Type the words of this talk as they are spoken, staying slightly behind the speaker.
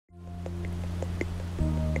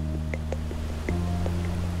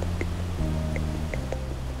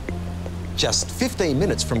Just 15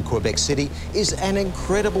 minutes from Quebec City is an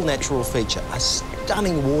incredible natural feature, a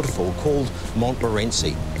stunning waterfall called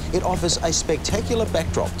Montmorency. It offers a spectacular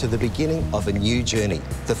backdrop to the beginning of a new journey,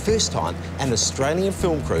 the first time an Australian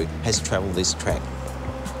film crew has travelled this track.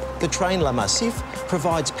 The train Le Massif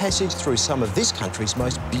provides passage through some of this country's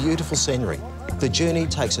most beautiful scenery. The journey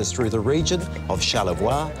takes us through the region of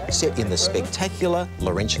Charlevoix, set in the spectacular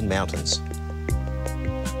Laurentian Mountains.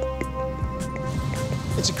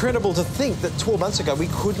 It's incredible to think that 12 months ago we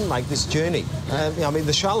couldn't make this journey. I mean,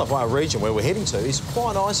 the Charlevoix region where we're heading to is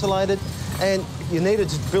quite isolated, and you needed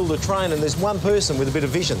to build a train, and there's one person with a bit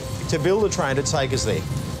of vision to build a train to take us there.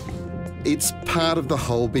 It's part of the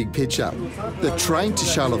whole big picture. The train to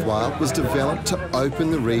Charlevoix was developed to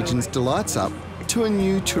open the region's delights up to a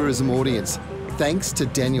new tourism audience, thanks to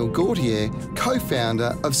Daniel Gautier,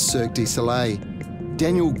 co-founder of Cirque du Soleil.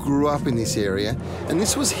 Daniel grew up in this area, and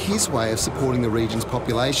this was his way of supporting the region's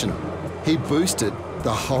population. He boosted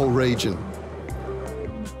the whole region.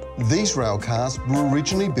 These rail cars were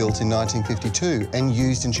originally built in 1952 and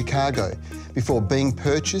used in Chicago, before being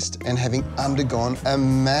purchased and having undergone a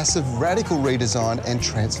massive radical redesign and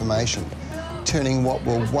transformation, turning what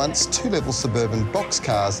were once two-level suburban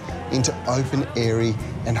boxcars into open, airy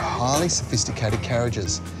and highly sophisticated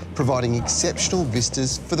carriages, providing exceptional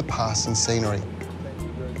vistas for the passing scenery.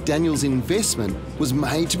 Daniel's investment was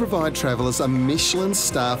made to provide travellers a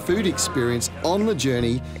Michelin-star food experience on the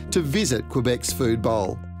journey to visit Quebec's food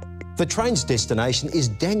bowl. The train's destination is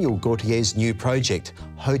Daniel Gautier's new project,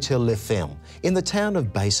 Hotel Le Ferme, in the town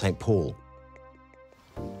of Bay St Paul.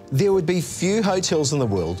 There would be few hotels in the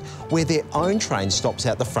world where their own train stops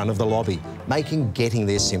out the front of the lobby, making getting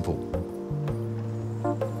there simple.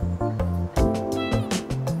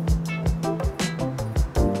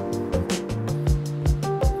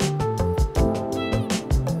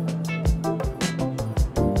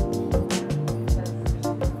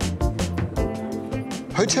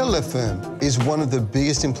 Hotel Le Ferme is one of the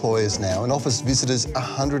biggest employers now and offers visitors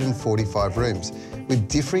 145 rooms with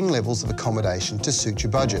differing levels of accommodation to suit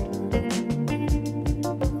your budget.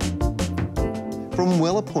 From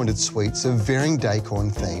well-appointed suites of varying decor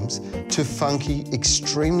and themes to funky,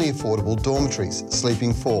 extremely affordable dormitories,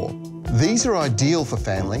 sleeping four. These are ideal for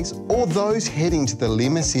families or those heading to the Le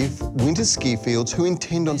Massif winter ski fields who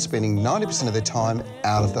intend on spending 90% of their time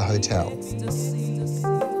out of the hotel.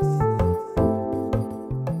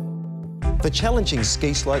 The challenging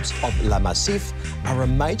ski slopes of Le Massif are a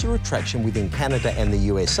major attraction within Canada and the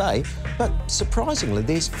USA, but surprisingly,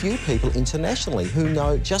 there's few people internationally who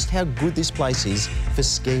know just how good this place is for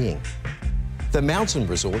skiing. The mountain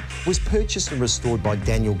resort was purchased and restored by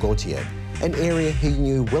Daniel Gautier, an area he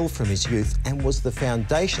knew well from his youth and was the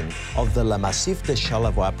foundation of the Le Massif de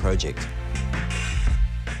Charlevoix project.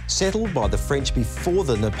 Settled by the French before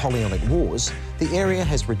the Napoleonic Wars, the area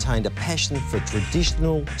has retained a passion for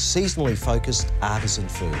traditional, seasonally focused artisan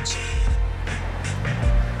foods.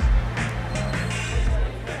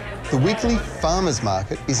 The weekly farmers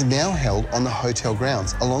market is now held on the hotel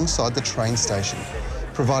grounds alongside the train station,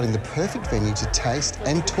 providing the perfect venue to taste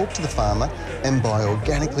and talk to the farmer and buy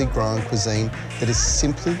organically grown cuisine that is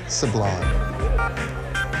simply sublime.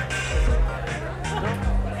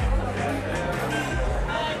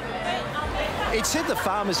 It's said the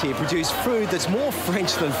farmers here produce food that's more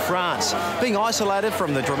French than France. Being isolated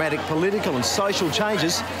from the dramatic political and social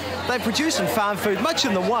changes, they produce and farm food much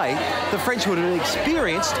in the way the French would have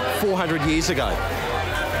experienced 400 years ago.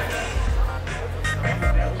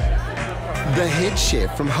 The head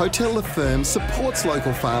chef from Hotel Le Ferme supports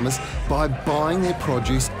local farmers by buying their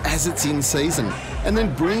produce as it's in season and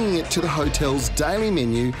then bringing it to the hotel's daily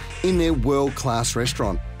menu in their world-class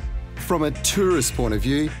restaurant. From a tourist point of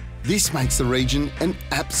view, this makes the region an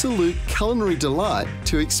absolute culinary delight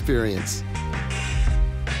to experience.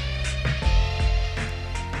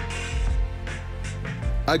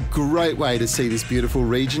 A great way to see this beautiful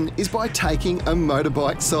region is by taking a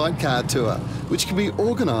motorbike sidecar tour, which can be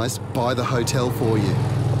organised by the hotel for you.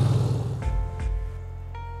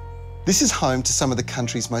 This is home to some of the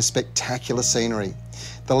country's most spectacular scenery.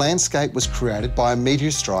 The landscape was created by a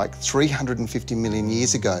meteor strike 350 million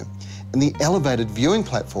years ago, and the elevated viewing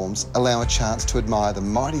platforms allow a chance to admire the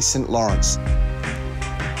mighty St. Lawrence.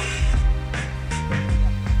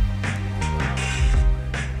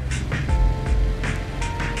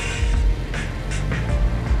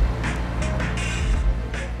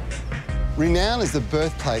 Renowned as the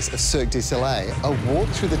birthplace of Cirque du Soleil, a walk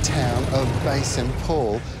through the town of Bay St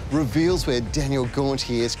Paul reveals where Daniel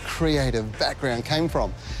Gautier's creative background came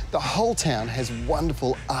from. The whole town has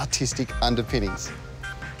wonderful artistic underpinnings.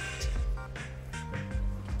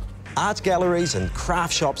 Art galleries and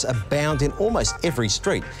craft shops abound in almost every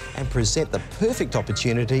street and present the perfect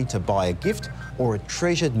opportunity to buy a gift or a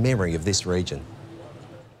treasured memory of this region.